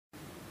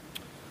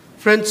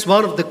Friends,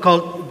 one of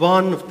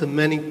the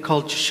many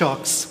culture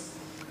shocks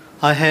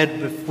I had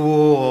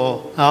before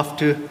or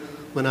after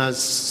when I was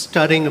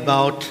studying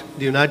about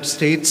the United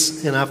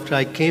States and after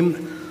I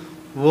came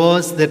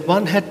was that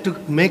one had to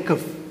make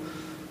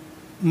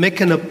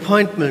an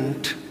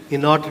appointment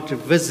in order to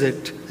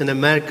visit an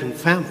American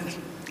family.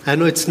 I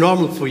know it's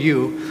normal for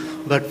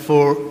you, but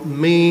for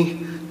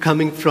me,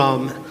 coming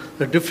from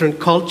a different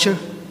culture,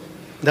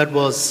 that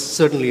was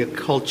certainly a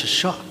culture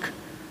shock.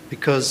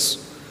 Because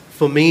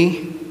for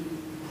me,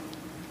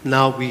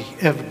 now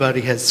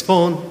everybody has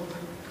phone,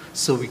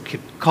 so we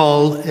could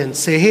call and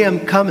say, hey,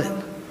 I'm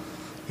coming,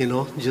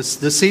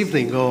 just this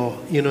evening or,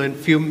 in a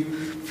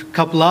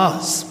couple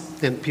hours,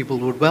 and people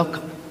would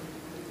welcome.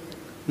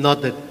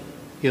 Not that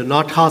you're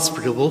not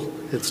hospitable,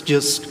 it's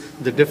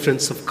just the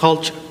difference of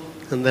culture.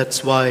 And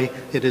that's why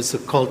it is a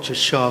culture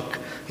shock.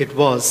 It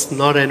was,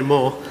 not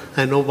anymore.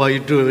 I know why you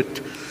do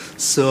it.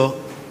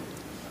 So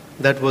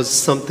that was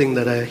something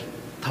that I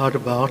thought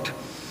about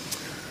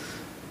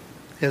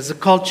as a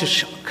culture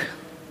shock.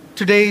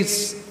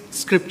 Today's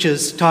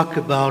scriptures talk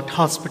about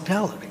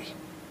hospitality.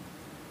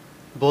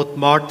 Both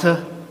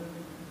Martha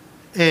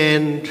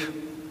and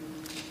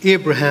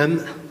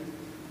Abraham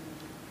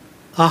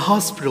are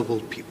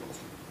hospitable people.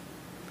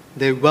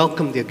 They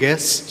welcome their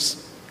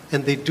guests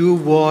and they do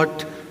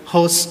what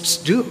hosts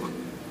do.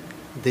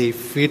 They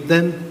feed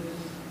them,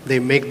 they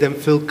make them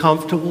feel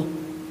comfortable,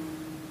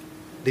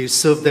 they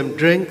serve them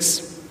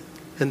drinks,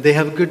 and they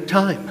have a good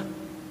time.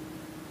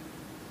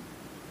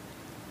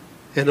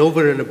 And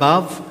over and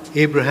above,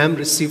 Abraham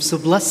receives a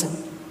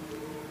blessing.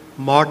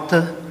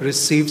 Martha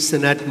receives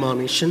an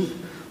admonition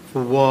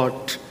for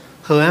what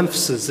her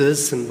emphasis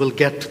is, and we'll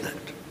get to that.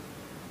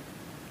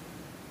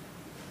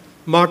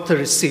 Martha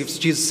receives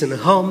Jesus in her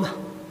home.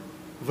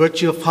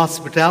 Virtue of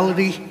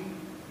hospitality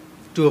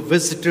to a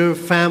visitor,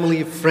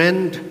 family,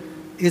 friend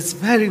is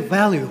very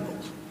valuable.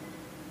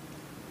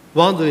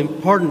 One of the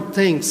important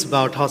things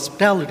about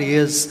hospitality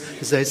is,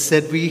 as I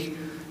said, we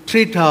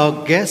treat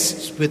our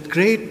guests with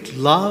great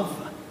love.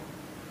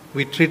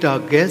 We treat our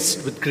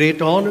guests with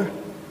great honor,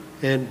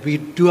 and we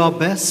do our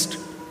best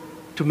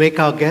to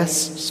make our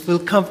guests feel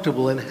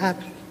comfortable and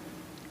happy.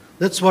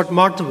 That's what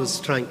Martha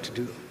was trying to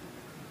do.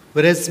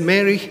 Whereas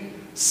Mary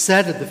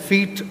sat at the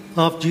feet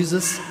of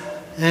Jesus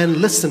and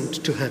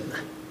listened to him.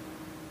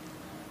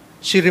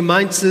 She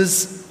reminds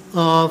us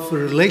of a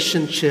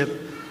relationship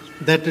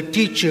that a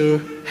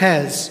teacher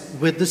has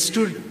with the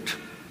student,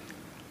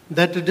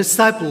 that a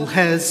disciple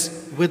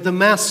has with the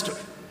master.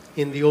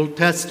 In the Old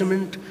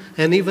Testament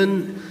and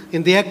even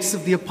in the Acts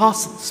of the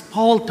Apostles,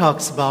 Paul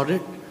talks about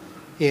it.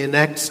 In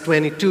Acts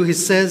 22, he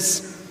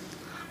says,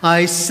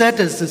 I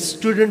sat as a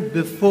student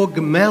before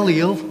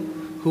Gamaliel,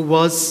 who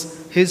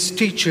was his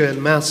teacher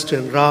and master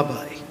and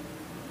rabbi.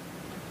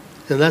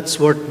 And that's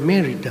what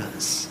Mary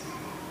does.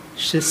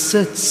 She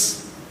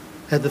sits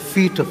at the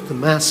feet of the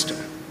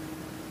master,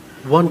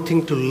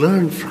 wanting to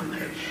learn from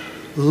him,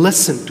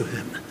 listen to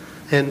him,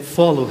 and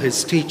follow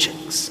his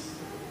teachings.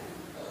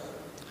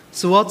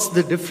 So what's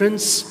the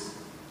difference?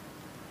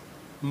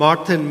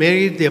 Martha and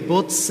Mary, they're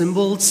both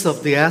symbols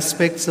of two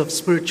aspects of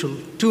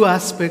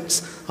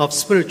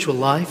spiritual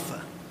life,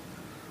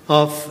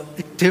 of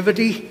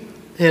activity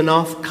and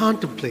of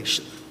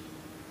contemplation.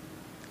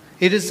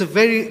 It is a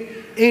very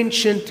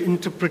ancient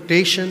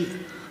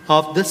interpretation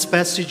of this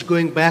passage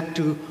going back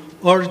to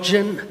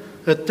Origen,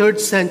 a 3rd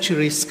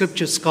century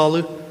scripture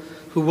scholar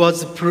who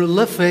was a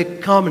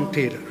prolific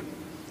commentator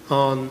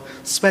on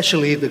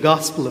especially the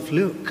Gospel of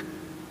Luke.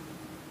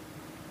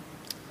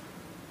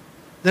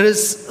 There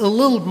is a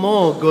little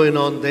more going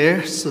on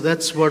there, so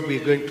that's what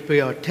we're going to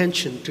pay our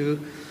attention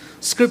to.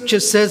 Scripture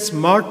says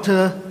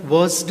Martha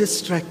was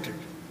distracted.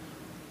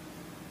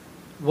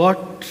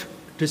 What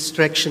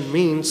distraction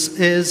means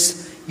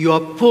is you are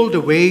pulled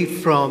away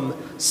from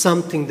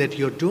something that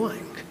you're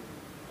doing.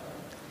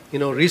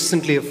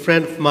 Recently a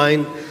friend of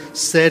mine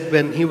said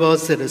when he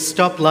was at a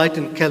stoplight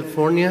in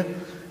California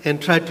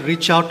and tried to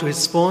reach out to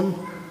his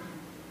phone,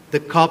 the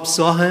cop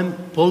saw him,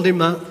 pulled him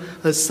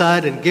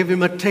aside and gave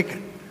him a ticket.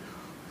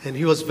 And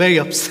he was very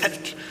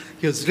upset.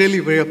 He was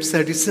really very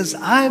upset. He says,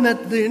 I'm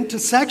at the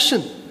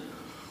intersection.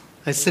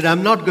 I said,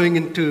 I'm not going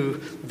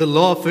into the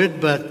law of it,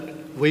 but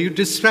were you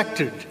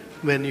distracted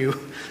when you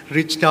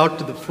reached out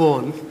to the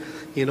phone?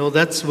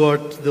 That's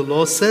what the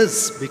law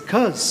says,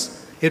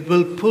 because it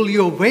will pull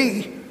you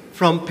away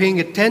from paying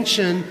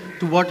attention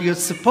to what you're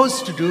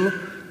supposed to do.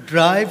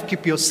 Drive,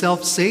 keep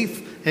yourself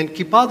safe, and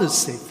keep others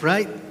safe,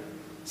 right?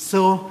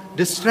 So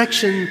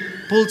distraction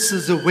pulls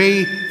us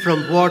away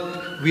from what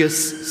we are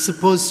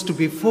supposed to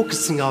be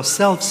focusing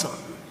ourselves on.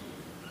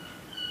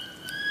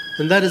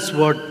 And that is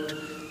what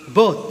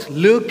both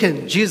Luke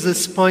and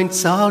Jesus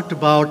points out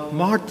about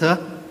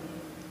Martha,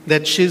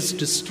 that she's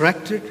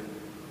distracted,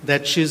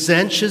 that she's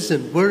anxious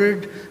and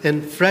worried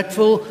and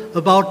fretful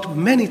about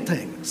many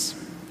things.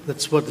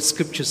 That's what the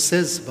scripture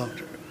says about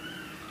her.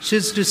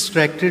 She's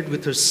distracted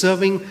with her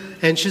serving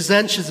and she's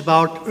anxious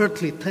about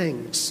earthly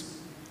things.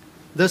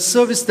 The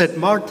service that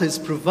Martha is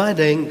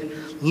providing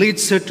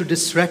leads her to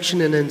distraction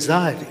and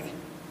anxiety.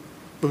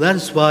 And that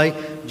is why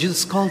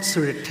Jesus calls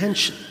her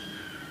attention.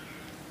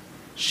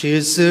 She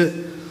is a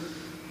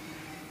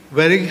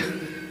very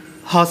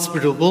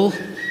hospitable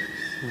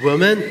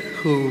woman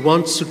who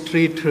wants to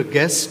treat her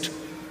guest,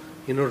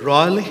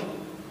 royally.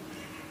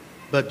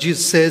 But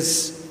Jesus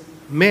says,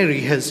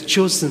 Mary has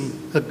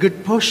chosen a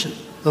good portion,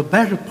 a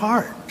better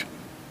part.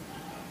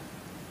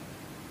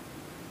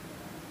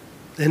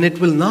 And it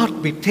will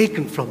not be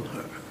taken from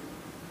her.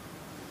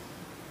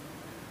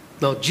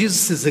 Now,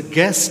 Jesus is a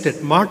guest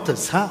at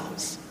Martha's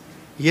house,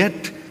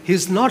 yet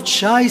he's not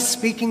shy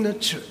speaking the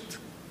truth.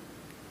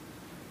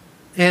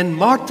 And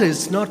Martha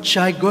is not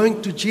shy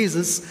going to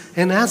Jesus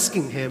and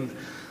asking him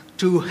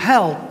to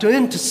help, to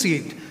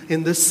intercede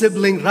in the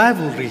sibling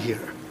rivalry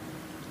here.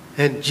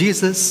 And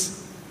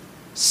Jesus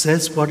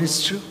says what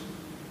is true.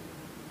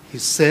 He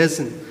says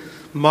in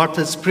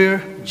Martha's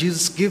prayer,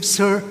 Jesus gives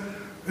her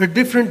a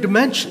different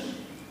dimension.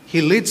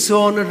 He leads her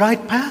on the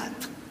right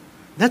path.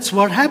 That's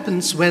what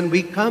happens when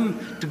we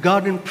come to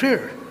God in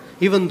prayer.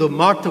 Even though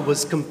Martha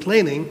was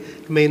complaining,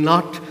 it may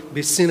not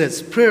be seen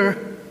as prayer,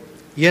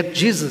 yet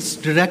Jesus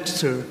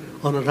directs her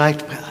on the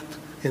right path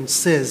and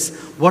says,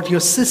 what your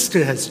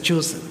sister has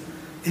chosen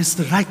is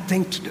the right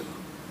thing to do.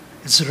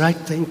 It's the right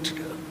thing to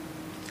do.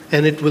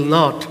 And it will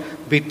not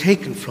be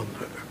taken from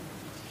her.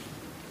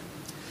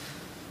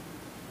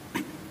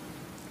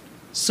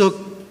 So,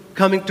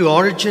 coming to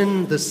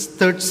Origen, this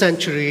 3rd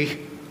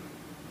century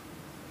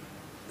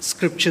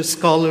scripture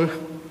scholar,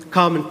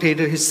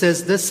 commentator, he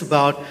says this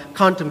about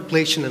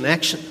contemplation and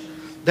action.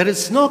 There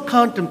is no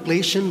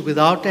contemplation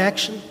without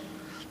action.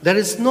 There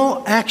is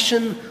no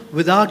action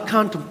without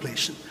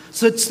contemplation.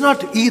 So it's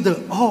not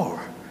either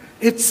or,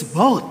 it's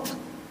both.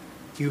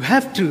 You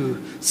have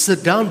to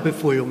sit down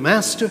before your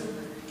master,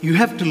 you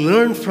have to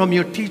learn from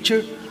your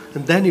teacher,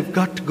 and then you've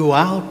got to go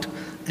out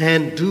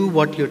and do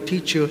what your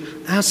teacher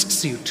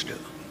asks you to do.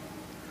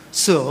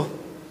 So,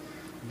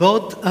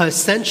 both are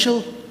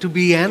essential to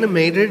be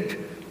animated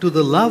to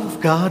the love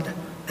of God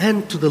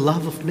and to the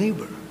love of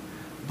neighbor.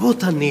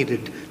 Both are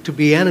needed to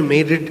be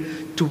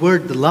animated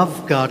toward the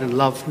love of God and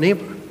love of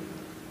neighbor.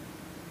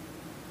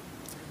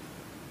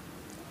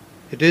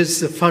 It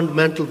is a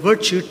fundamental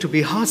virtue to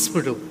be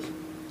hospitable.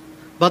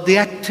 But the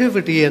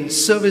activity and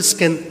service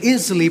can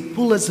easily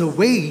pull us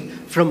away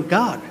from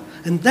God.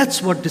 And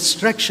that's what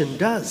distraction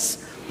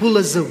does, pull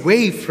us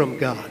away from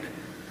God.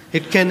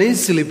 It can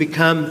easily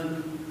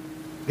become,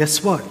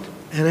 guess what?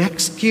 An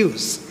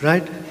excuse,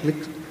 right?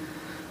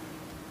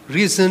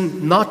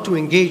 Reason not to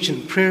engage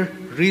in prayer,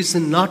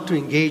 reason not to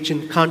engage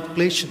in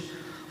contemplation.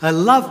 I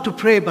love to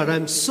pray, but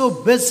I'm so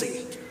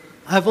busy.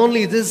 I have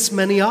only this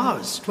many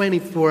hours,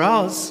 24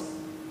 hours,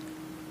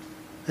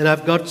 and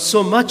I've got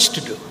so much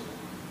to do.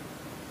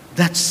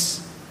 That's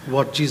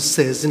what Jesus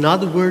says. In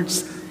other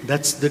words,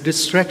 that's the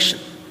distraction.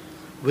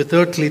 With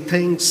earthly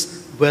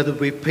things, whether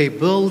we pay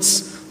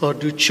bills or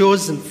do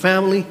chores in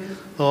family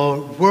or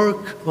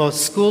work or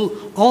school,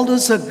 all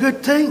those are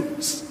good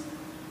things.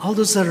 All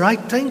those are right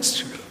things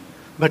to do.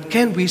 But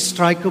can we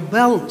strike a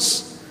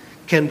balance?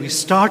 Can we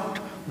start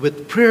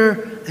with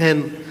prayer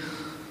and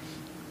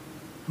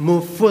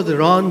move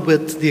further on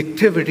with the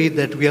activity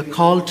that we are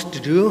called to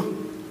do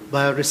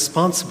by our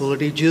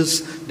responsibility?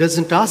 Jesus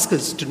doesn't ask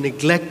us to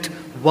neglect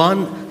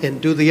one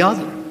and do the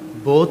other.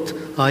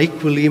 Both are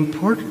equally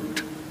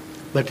important.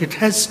 But it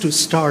has to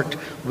start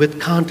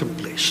with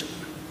contemplation.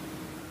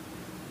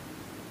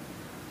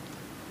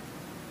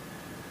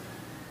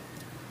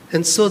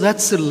 And so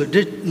that's a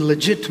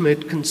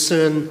legitimate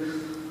concern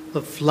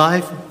of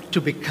life,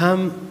 to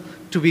become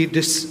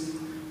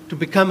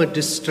a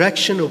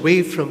distraction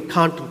away from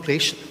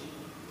contemplation.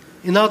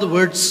 In other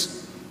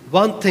words,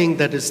 one thing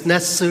that is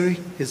necessary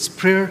is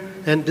prayer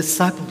and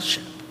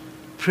discipleship.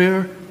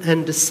 Prayer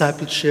and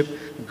discipleship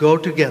go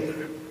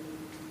together.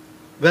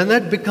 When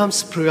that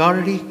becomes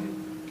priority,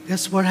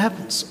 guess what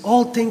happens?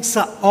 All things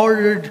are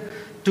ordered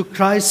to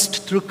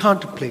Christ through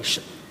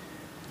contemplation.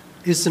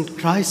 Isn't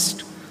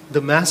Christ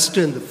the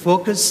master and the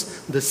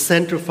focus, the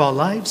center of our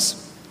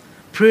lives?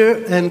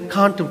 Prayer and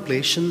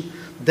contemplation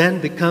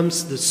then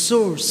becomes the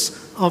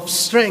source of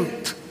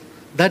strength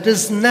that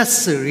is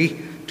necessary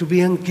to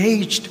be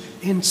engaged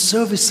in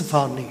service of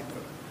our neighbor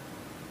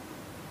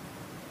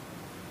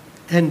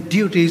and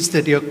duties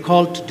that you're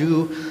called to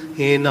do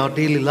in our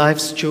daily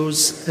lives,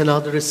 chores, and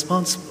other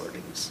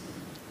responsibilities.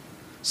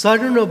 So I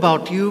don't know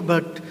about you,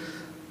 but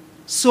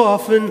so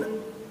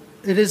often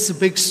it is a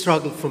big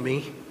struggle for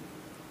me.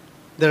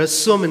 There are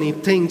so many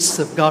things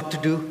I've got to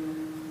do,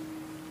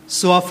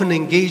 so often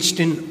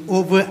engaged in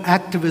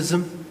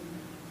over-activism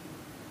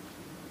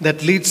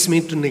that leads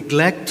me to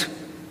neglect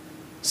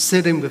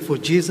sitting before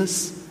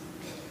Jesus,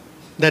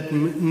 that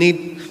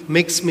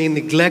makes me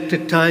neglect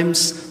at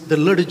times the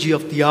liturgy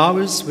of the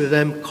hours where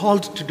I'm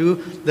called to do,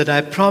 that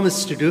I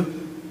promised to do.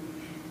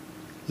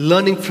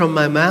 Learning from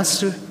my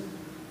master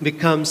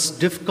becomes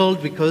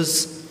difficult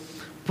because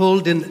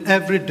pulled in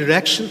every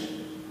direction,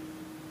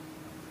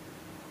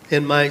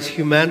 and my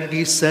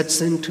humanity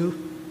sets into.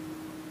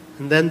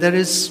 And then there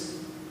is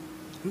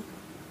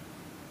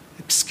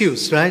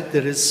excuse, right?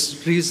 There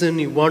is reason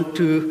you want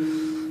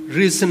to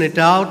reason it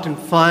out and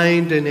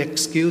find an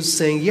excuse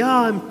saying,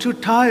 yeah, I'm too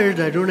tired,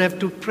 I don't have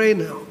to pray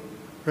now,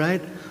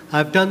 right?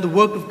 I've done the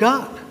work of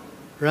God,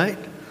 right?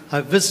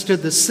 I've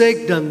visited the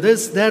sick, done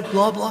this, that,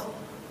 blah, blah.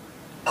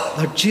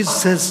 But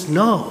Jesus says,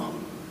 no.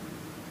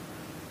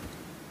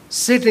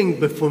 Sitting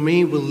before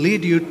me will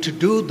lead you to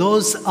do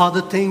those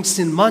other things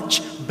in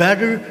much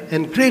better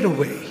and greater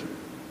way.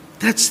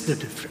 That's the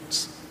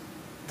difference.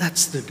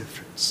 That's the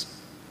difference.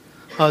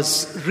 I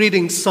was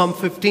reading Psalm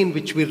 15,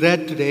 which we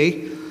read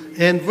today,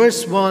 and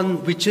verse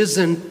 1, which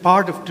isn't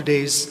part of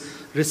today's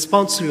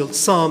responsorial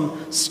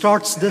psalm,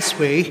 starts this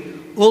way: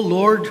 O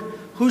Lord,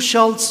 who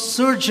shall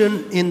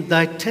sojourn in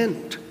thy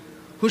tent?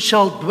 Who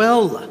shall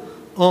dwell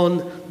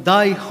on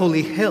thy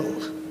holy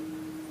hill?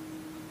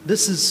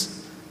 This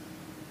is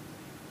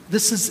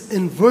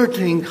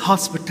inverting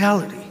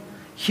hospitality.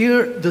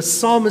 Here the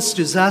psalmist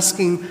is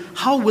asking,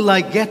 how will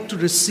I get to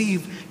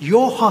receive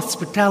your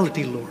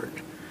hospitality, Lord?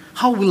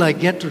 How will I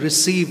get to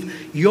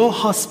receive your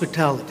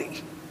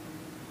hospitality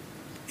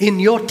in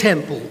your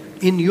temple,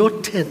 in your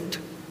tent?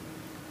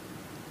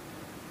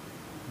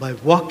 By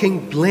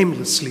walking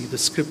blamelessly, the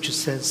scripture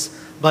says,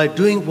 by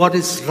doing what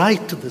is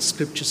right, the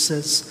scripture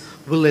says,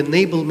 will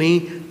enable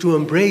me to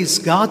embrace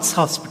God's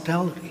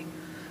hospitality.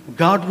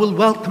 God will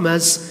welcome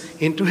us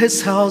into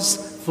his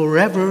house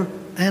forever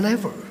and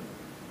ever.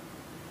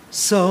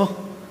 So,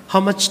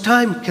 how much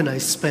time can I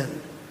spend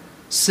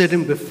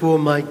sitting before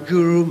my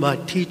guru, my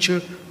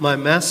teacher, my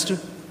master,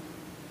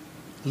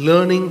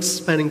 learning,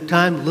 spending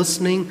time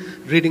listening,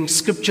 reading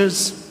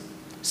scriptures,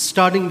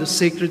 studying the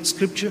sacred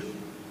scripture,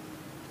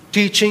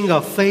 teaching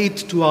our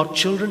faith to our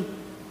children?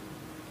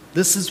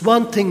 This is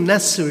one thing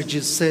necessary,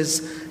 Jesus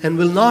says, and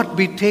will not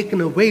be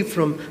taken away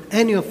from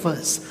any of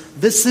us.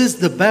 This is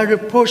the better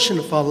portion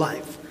of our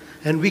life,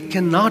 and we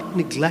cannot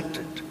neglect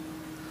it.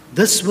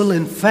 This will,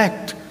 in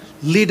fact,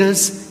 lead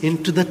us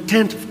into the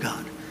tent of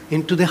God,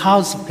 into the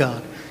house of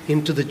God,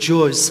 into the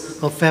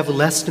joys of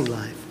everlasting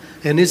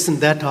life. And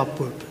isn't that our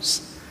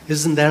purpose?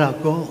 Isn't that our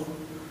goal?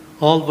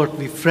 All what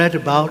we fret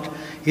about,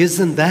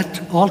 isn't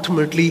that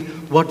ultimately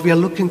what we are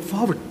looking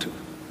forward to?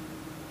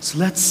 So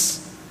let's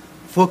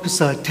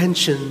focus our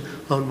attention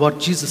on what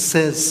Jesus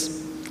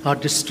says are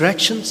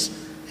distractions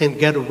and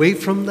get away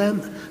from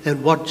them,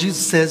 and what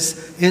Jesus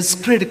says is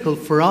critical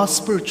for our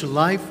spiritual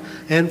life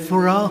and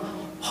for our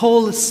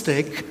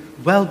holistic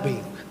well-being.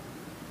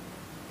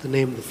 In the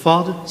name of the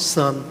Father,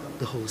 Son,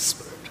 the Holy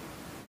Spirit.